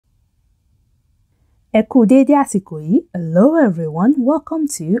Ẹ kú dédé àsìkò yìí. Hello everyone, welcome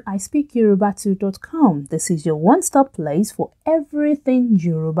to ispeakyoruba2.com. This is your one-stop place for everything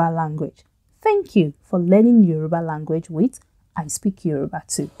Yoruba language. Thank you for learning Yoruba language with I Speak Yoruba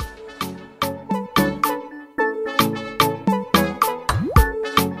Too.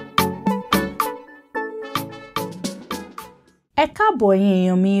 Ẹ káàbọ̀ ẹ̀yin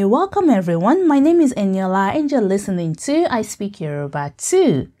èèyàn mi. Welcome everyone. My name is Eniola and you're listening to I Speak Yoruba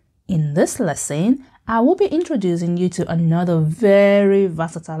Too. In this lesson, I will be introducing you to another very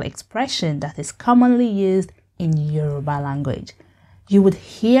versatile expression that is commonly used in Yoruba language. You would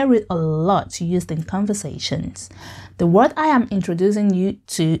hear it a lot used in conversations. The word I am introducing you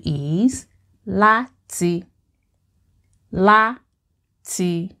to is Láti.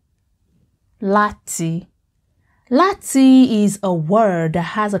 Láti. Láti. Láti is a word that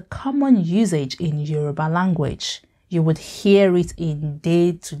has a common usage in Yoruba language. You would hear it in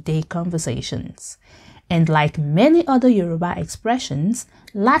day-to-day conversations. And like many other Yoruba expressions,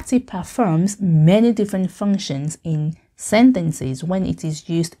 Láti performs many different functions in sentences when it is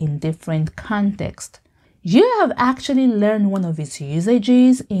used in different contexts. You have actually learned one of its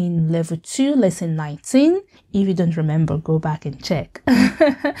usages in Level 2, Lesson 19. If you don't remember, go back and check.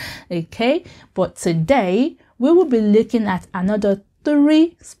 Okay, but today we will be looking at another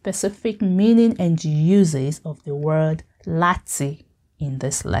 3 specific meaning and uses of the word Láti in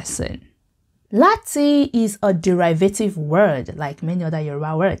this lesson. Láti is a derivative word like many other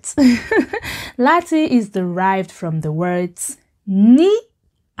Yoruba words. Láti is derived from the words ní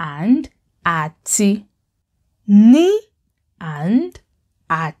and àti. Ní and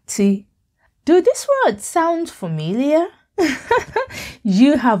àti. Do these words sound familiar?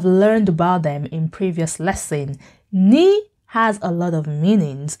 You have learned about them in previous lesson. Ní has a lot of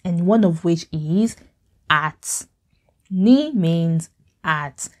meanings, and one of which is at. Ní means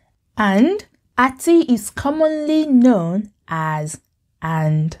at. And àti is commonly known as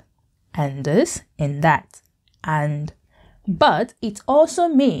and this and that, and. But it also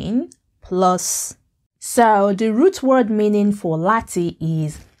means plus. So the root word meaning for Láti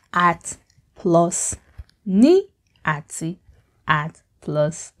is at plus. Ní àti, at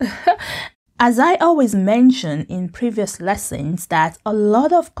plus. As I always mention in previous lessons that a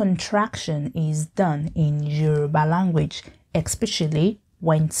lot of contraction is done in Yoruba language, especially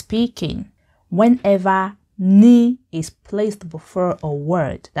when speaking. Whenever ní is placed before a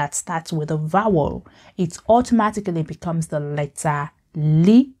word that starts with a vowel, it automatically becomes the letter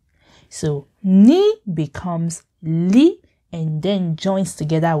li. So ní becomes li and then joins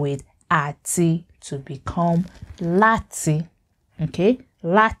together with àti to become Láti. Okay,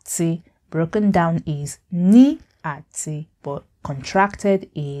 Láti broken down is ní àti, but contracted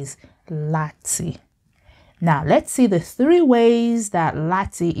is Láti. Now, let's see the 3 ways that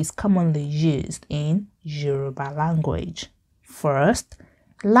Láti is commonly used in Yoruba language. First,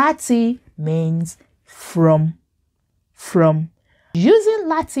 Láti means from. From. Using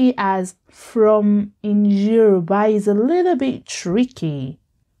Láti as from in Yoruba is a little bit tricky.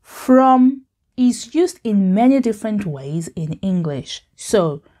 From is used in many different ways in English.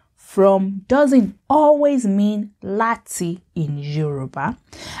 So, from doesn't always mean Láti in Yoruba.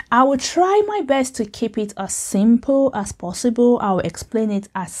 I will try my best to keep it as simple as possible. I will explain it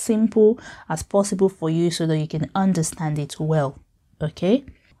as simple as possible for you so that you can understand it well. Okay?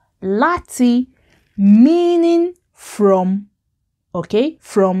 Láti meaning from. Okay?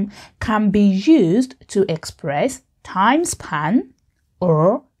 From can be used to express time span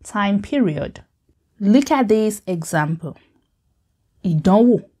or time period. Look at this example.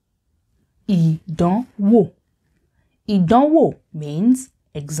 Ìdánwò. Ìdánwò. Ìdánwò means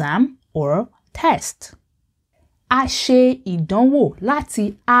exam or test. A ṣe ìdánwò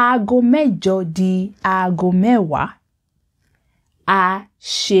láti aago mẹ́jọ di aago mẹ́wàá. A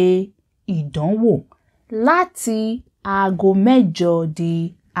ṣe ìdánwò láti aago mẹ́jọ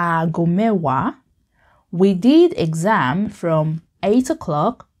di aago mẹ́wàá. We did exam from 8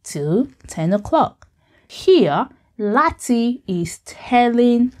 o'clock to 10 o'clock. Here, Láti is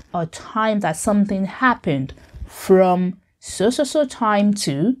telling a time that something happened from so time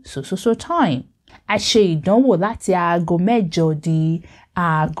to so time. A ṣe ìdánwò láti aago mẹ́jọ di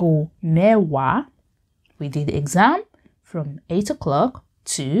aago mẹ́wàá. We did exam from 8 o'clock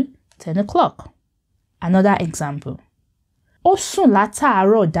to 10 o'clock. Another example. Ó sùn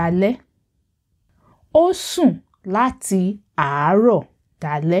látàárọ̀ dalẹ́. Ó sùn láti àárọ̀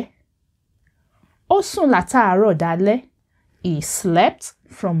dalẹ́. Ó sùn látàárọ̀ dalẹ́. He slept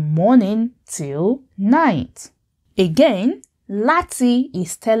from morning till night. Again, Láti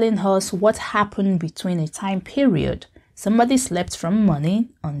is telling us what happened between a time period. Somebody slept from morning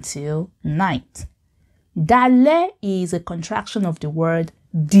until night. Dálẹ́ is a contraction of the word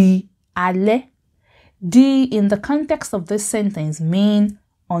di alẹ́. Di in the context of this sentence mean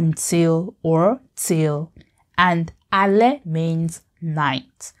until or till, and alẹ́ means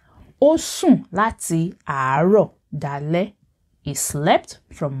night. Ó sùn láti àárọ̀ dálẹ́. He slept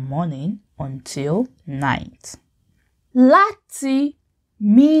from morning until night. Láti,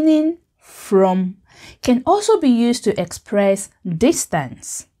 meaning from, can also be used to express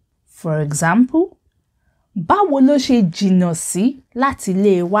distance. For example, báwo ló ṣe jìnnà sí láti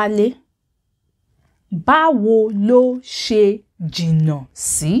ilé Wálé? Báwo ló ṣe jìnnà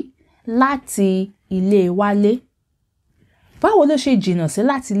sí láti ilé Wálé? Báwo ló ṣe jìnnà sí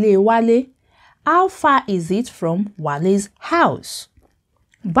láti ilé Wálé? How far is it from Wale's house?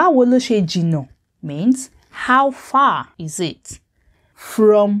 Báwo ló ṣe jìnnà means how far is it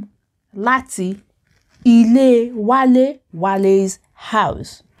from láti ilé Wálé, Wale's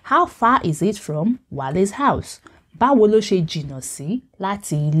house. How far is it from Wale's house? Báwo ló ṣe jìnnà sí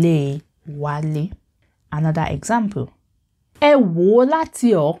láti ilé Wálé? Another example. Ẹ wò láti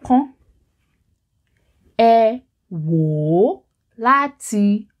ọ̀ọ́kán. Ẹ wò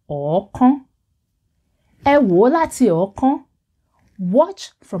láti ọ̀ọ́kán. Ẹ wò láti ọ̀ọ́kán. Watch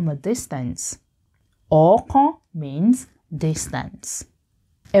from a distance. Ọ̀ọ́kán means distance.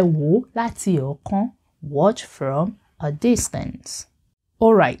 Ẹ wò láti ọ̀ọ́kán. Watch from a distance.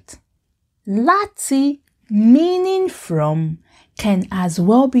 Alright. Láti, meaning from, can as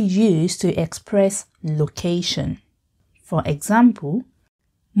well be used to express location. For example,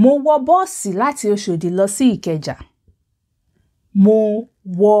 mo wọ bọ́ọ̀sì láti Oṣòdì lọ sí Ìkẹjà. Mo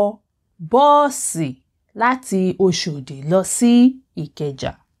wọ bọ́ọ̀sì láti Oṣòdì lọ sí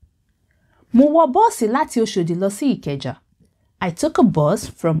Ìkẹjà. Mo wọ bọ́ọ̀sì láti Oṣòdì lọ sí Ìkẹjà. I took a bus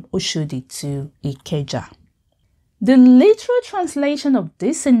from Oshodi to Ikeja. The literal translation of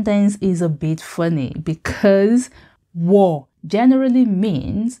this sentence is a bit funny because wọ generally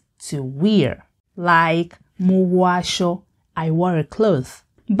means to wear, like mo wọ aṣọ, I wore a cloth.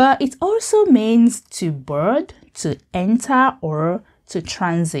 But it also means to board, to enter, or to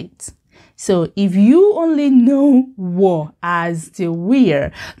transit. So if you only know wọ as to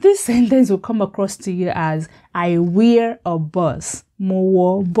wear, this sentence will come across to you as I wear a bus. Mo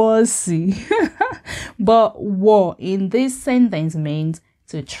wọ bọ́ọ̀sì. But wọ in this sentence means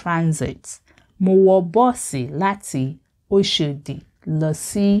to transit. Mo wọ bọ́ọ̀sì láti Oshodi lọ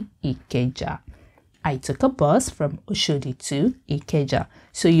sí Ìkẹjà. I took a bus from Oshodi to Ikeja.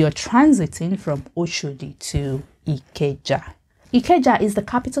 So you're transiting from Oshodi to Ikeja. Ikeja is the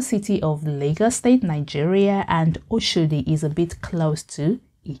capital city of Lagos State, Nigeria, and Oshodi is a bit close to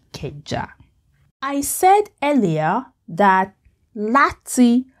Ikeja. I said earlier that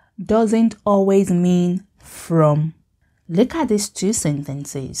Láti doesn't always mean from. Look at these two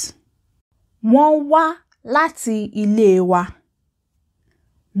sentences. Wọ́n wá láti ilé wa.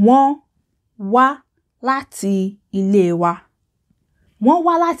 Wọ́n wá láti ilé wa. Wọ́n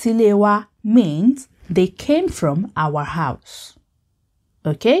wá láti ilé wa means they came from our house.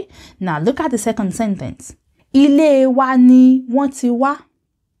 Okay? Now look at the second sentence. Ilé wa ni wọ́n ti wá.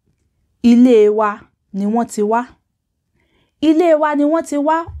 Ilé wa ni wọ́n ti wá. Ilé wa ni wọ́n ti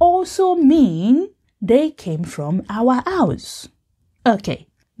wá also mean they came from our house. Okay.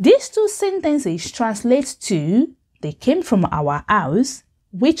 These two sentences translate to they came from our house,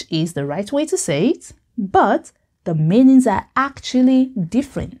 which is the right way to say it, but the meanings are actually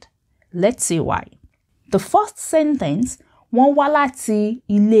different. Let's see why. The first sentence, wọ́n wá láti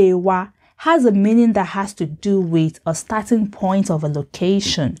ilé wa, has a meaning that has to do with a starting point of a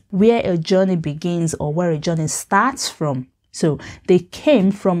location, where a journey begins or where a journey starts from. So they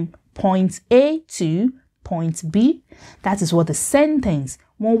came from point A to point B. That is what the sentence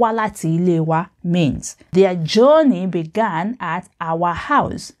wọ́n wá láti ilé wa means. Their journey began at our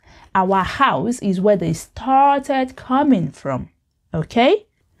house. Our house is where they started coming from. Okay?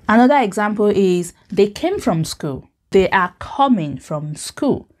 Another example is they came from school. They are coming from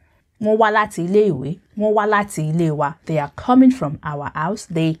school. Wọ́n wá láti ilé ìwé. Wọ́n wá láti ilé wa. They are coming from our house.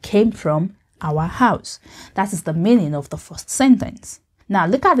 They came from our house. That is the meaning of the first sentence. Now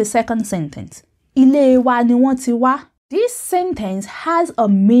look at the second sentence. Ilé wa ni wọ́n ti wá. This sentence has a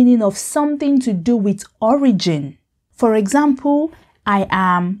meaning of something to do with origin. For example, I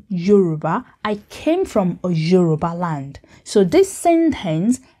am Yoruba. I came from a Yoruba land. So this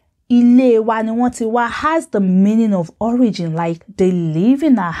sentence, Ilé wa ni wọ́n ti wá, has the meaning of origin, like they live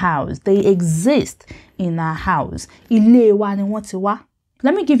in our house. They exist in our house. Ilé wa ni wọ́n ti wá.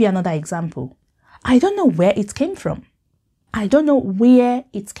 Let me give you another example. I don't know where it came from. I don't know where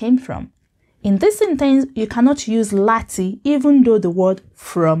it came from. In this sentence, you cannot use Láti even though the word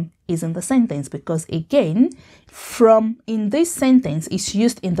from is in the sentence, because again, from in this sentence is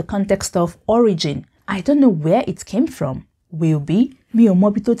used in the context of origin. I don't know where it came from. Will be mi ò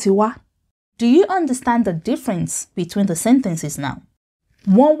mọ bí tó ti wá. Do you understand the difference between the sentences now?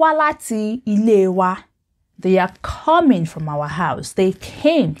 Wọ́n wá láti ilé wa. They are coming from our house. They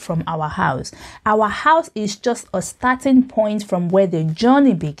came from our house. Our house is just a starting point from where the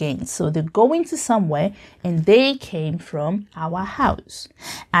journey begins. So they're going to somewhere and they came from our house.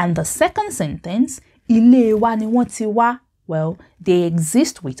 And the second sentence, ilé wa ni wọ́n ti wá. Well, they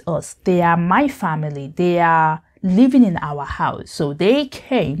exist with us. They are my family. They are living in our house. So they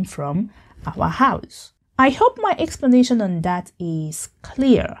came from our house. I hope my explanation on that is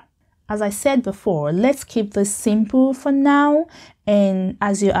clear. As I said before, let's keep this simple for now, and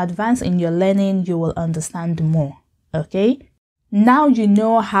as you advance in your learning, you will understand more, okay? Now you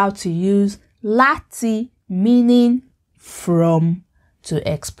know how to use Láti, meaning from, to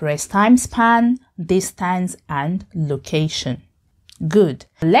express time span, distance, and location. Good.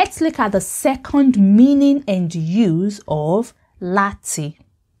 Let's look at the second meaning and use of Láti.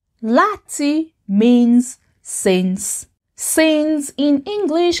 Láti means since. Since in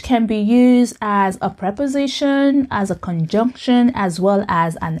English can be used as a preposition, as a conjunction, as well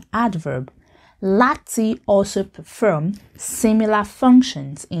as an adverb. Láti also perform similar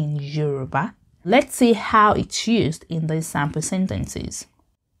functions in Yoruba. Let's see how it's used in these sample sentences.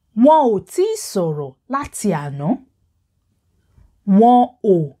 Wọn ò tí sọ̀rọ̀ láti àná. Wọn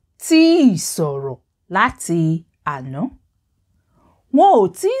ò tí sọ̀rọ̀ láti àná. Wọn ò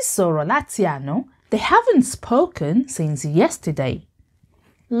tí sọ̀rọ̀ láti àná. They haven't spoken since yesterday.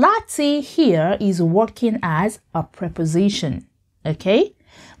 Láti here is working as a preposition. Okay?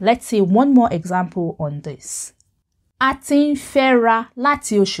 Let's see one more example on this. A ti ń fẹ́ra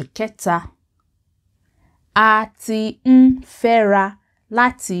láti oṣù kẹta. A ti ń fẹ́ra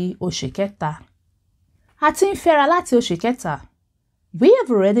láti oṣù kẹta. A ti ń fẹ́ra láti oṣù kẹta. We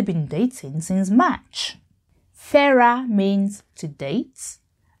have already been dating since March. Fẹ́ra means to date,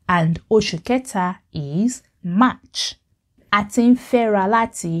 and oṣù kẹta is March. A ti ń fẹ́ra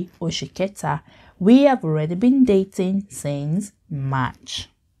láti oṣù kẹta. We have already been dating since March.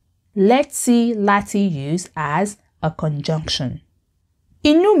 Let's see Láti used as a conjunction.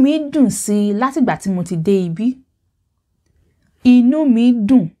 Inú mi dùn sí látìgbà tí mo ti dé ibí. Inú mi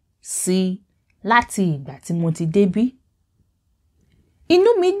dùn sí láti ìgbà tí mo ti débí.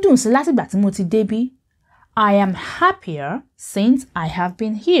 Inú mi dùn sí látìgbà tí mo ti débí. I am happier since I have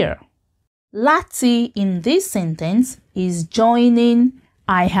been here. Láti in this sentence is joining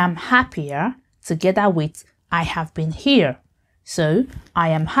I am happier together with I have been here. So, I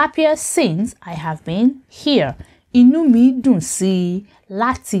am happier since I have been here. Inú mi dùn sí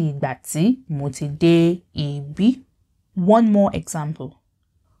láti ìgbà tí mo ti dé ibí. One more example.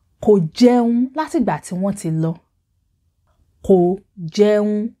 Kò jẹun láti ìgbà tí wọ́n ti lọ. Kò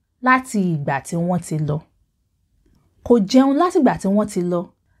jẹun láti ìgbà tí wọ́n ti lọ. Kò jẹun láti ìgbà tí wọ́n ti lọ.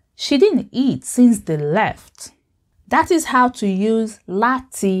 She didn't eat since they left. That is how to use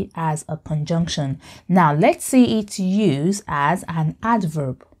Láti as a conjunction. Now let's see it used as an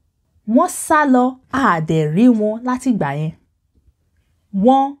adverb. Wọ́n sá lọ, a dẹ̀ rí wọn láti ìgbà yẹn.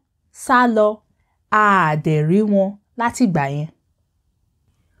 Wọ́n sá lọ, a dẹ̀ rí wọn láti ìgbà yẹn.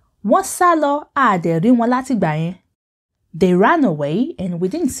 Wọ́n sá lọ, a dẹ̀ rí wọn láti ìgbà yẹn. They ran away and we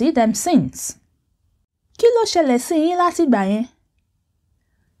didn't see them since. Kí ló ṣẹlẹ̀ sí yín láti ìgbà yẹn?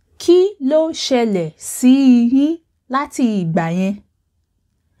 Kí ló ṣẹlẹ̀ sí yín láti ìgbà yẹn?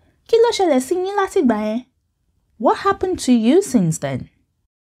 Kí ló ṣẹlẹ̀ sí yín láti ìgbà yẹn? What happened to you since then?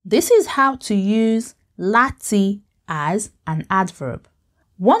 This is how to use Láti as an adverb.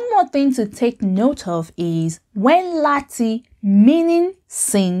 One more thing to take note of is when Láti, meaning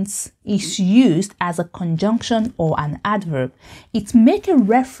since, is used as a conjunction or an adverb, it makes a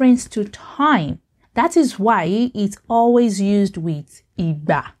reference to time. That is why it's always used with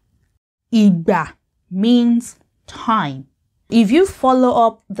ìgbà. Ìgbà means time. If you follow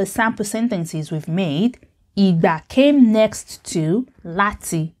up the sample sentences we've made, ìgbà came next to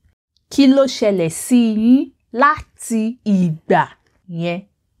Láti. Kí ló ṣẹlẹ̀ sí yín láti ìgbà yẹn?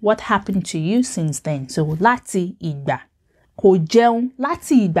 What happened to you since then? So láti ìgbà. Kò jẹun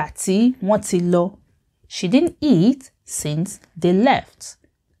láti ìgbà tí wọ́n ti lọ. She didn't eat since they left.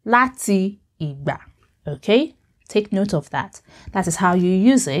 Láti ìgbà. Okay? Take note of that. That is how you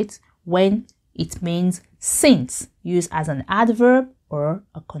use it when it means since, used as an adverb or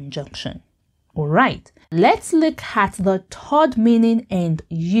a conjunction. Alright, let's look at the third meaning and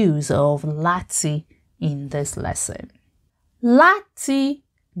use of Láti in this lesson. Láti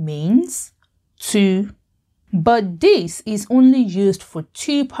means to. But this is only used for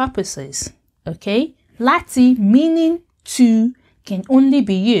two purposes, okay? Láti, meaning to, can only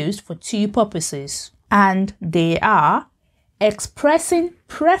be used for two purposes, and they are expressing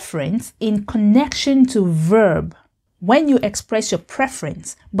preference in connection to verb. When you express your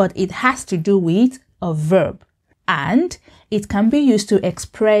preference, but it has to do with a verb, and it can be used to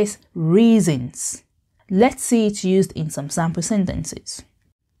express reasons. Let's see it used in some sample sentences.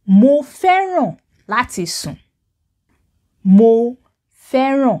 Mo fẹ́ràn láti sùn. Mo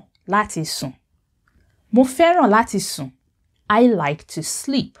fẹ́ràn láti sùn. Mo fẹ́ràn láti sùn. I like to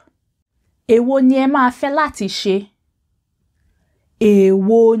sleep. Èwo ni ẹ máa fẹ́ láti ṣe?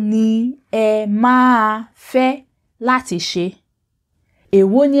 Èwo ni ẹ máa fẹ́ láti ṣe?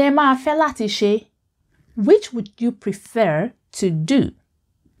 Èwo ni ẹ máa fẹ́ láti ṣe? Which would you prefer to do?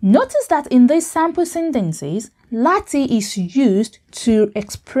 Notice that in these sample sentences, láti is used to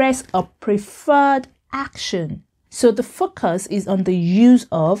express a preferred action. So the focus is on the use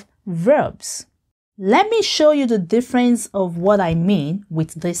of verbs. Let me show you the difference of what I mean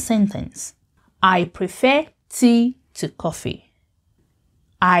with this sentence. I prefer tea to coffee.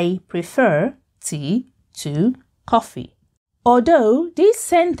 I prefer tea to coffee. Although this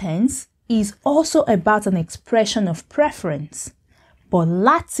sentence is also about an expression of preference, but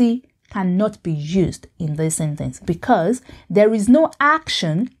láti cannot be used in this sentence because there is no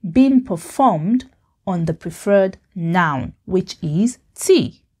action being performed on the preferred noun, which is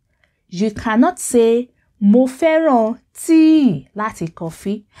tea. You cannot say, mo fẹ́ràn tea láti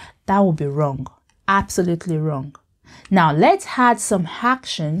coffee. That would be wrong. Absolutely wrong. Now let's add some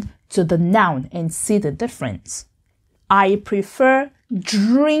action to the noun and see the difference. I prefer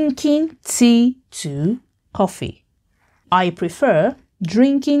drinking tea to coffee. I prefer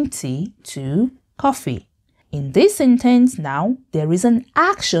drinking tea to coffee. In this sentence now, there is an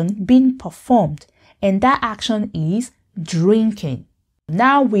action being performed, and that action is drinking.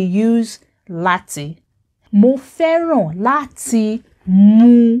 Now we use láti. Mo fẹ́ràn láti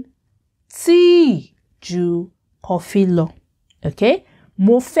mu tea ju coffee lọ. Okay?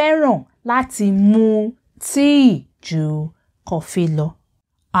 Mo fẹ́ràn láti mu tea ju coffee lọ.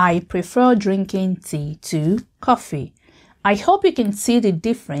 I prefer drinking tea to coffee. I hope you can see the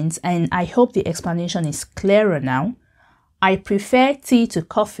difference, and I hope the explanation is clearer now. I prefer tea to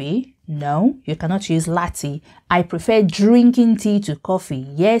coffee. No, you cannot use láti. I prefer drinking tea to coffee.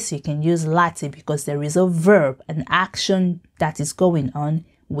 Yes, you can use láti because there is a verb, an action that is going on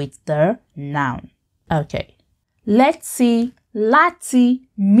with the noun. Okay, let's see láti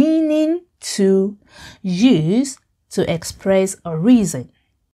meaning to, use to express a reason.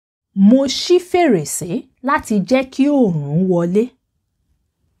 Mo ṣí fèrèsé láti jẹ́ kí oòrùn wọlé.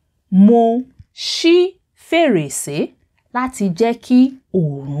 Mo ṣí fèrèsé láti jẹ́ kí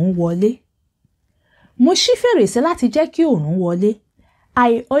oòrùn wọlé. Mo ṣí fèrèsé láti jẹ́ kí oòrùn wọlé.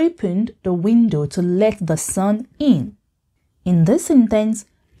 I opened the window to let the sun in. In this sentence,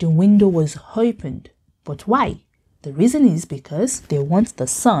 the window was opened. But why? The reason is because they want the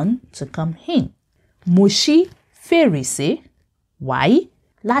sun to come in. Mo ṣí fèrèsé. Why?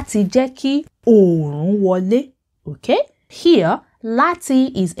 Láti jẹ́ kí oòrùn wọlé. Okay? Here,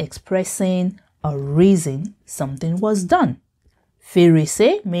 láti is expressing a reason something was done.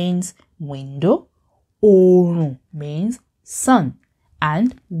 Fèrèsé means window, oòrùn means sun,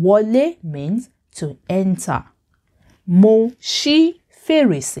 and wọlé means to enter. Mo ṣí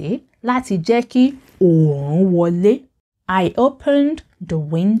fèrèsé láti jẹ́ kí oòrùn wọlé. I opened the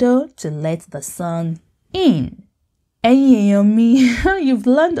window to let the sun in. Ẹ̀yin èèyàn mi, you've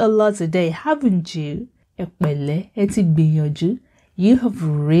learned a lot today, haven't you? Ẹ pẹ̀lẹ́, ẹ ti gbìyànjú. You have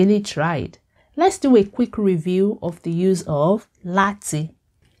really tried. Let's do a quick review of the use of láti.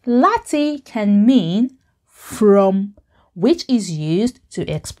 Láti can mean from, which is used to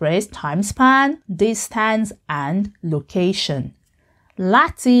express time span, distance, and location.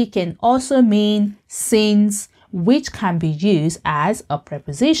 Láti can also mean since, which can be used as a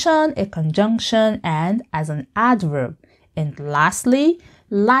preposition, a conjunction, and as an adverb. And lastly,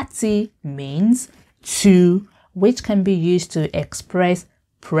 láti means to, which can be used to express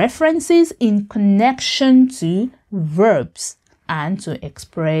preferences in connection to verbs and to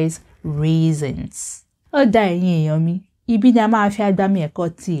express reasons. Ó dá ẹ̀yin èèyàn mi, ibi ni a máa fi àgbàmì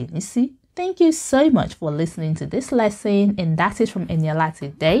ẹ̀kọ́ ti èní sí. Thank you so much for listening to this lesson, and that's it from Eniola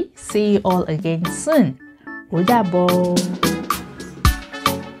today. See you all again soon. Ó dàbọ̀.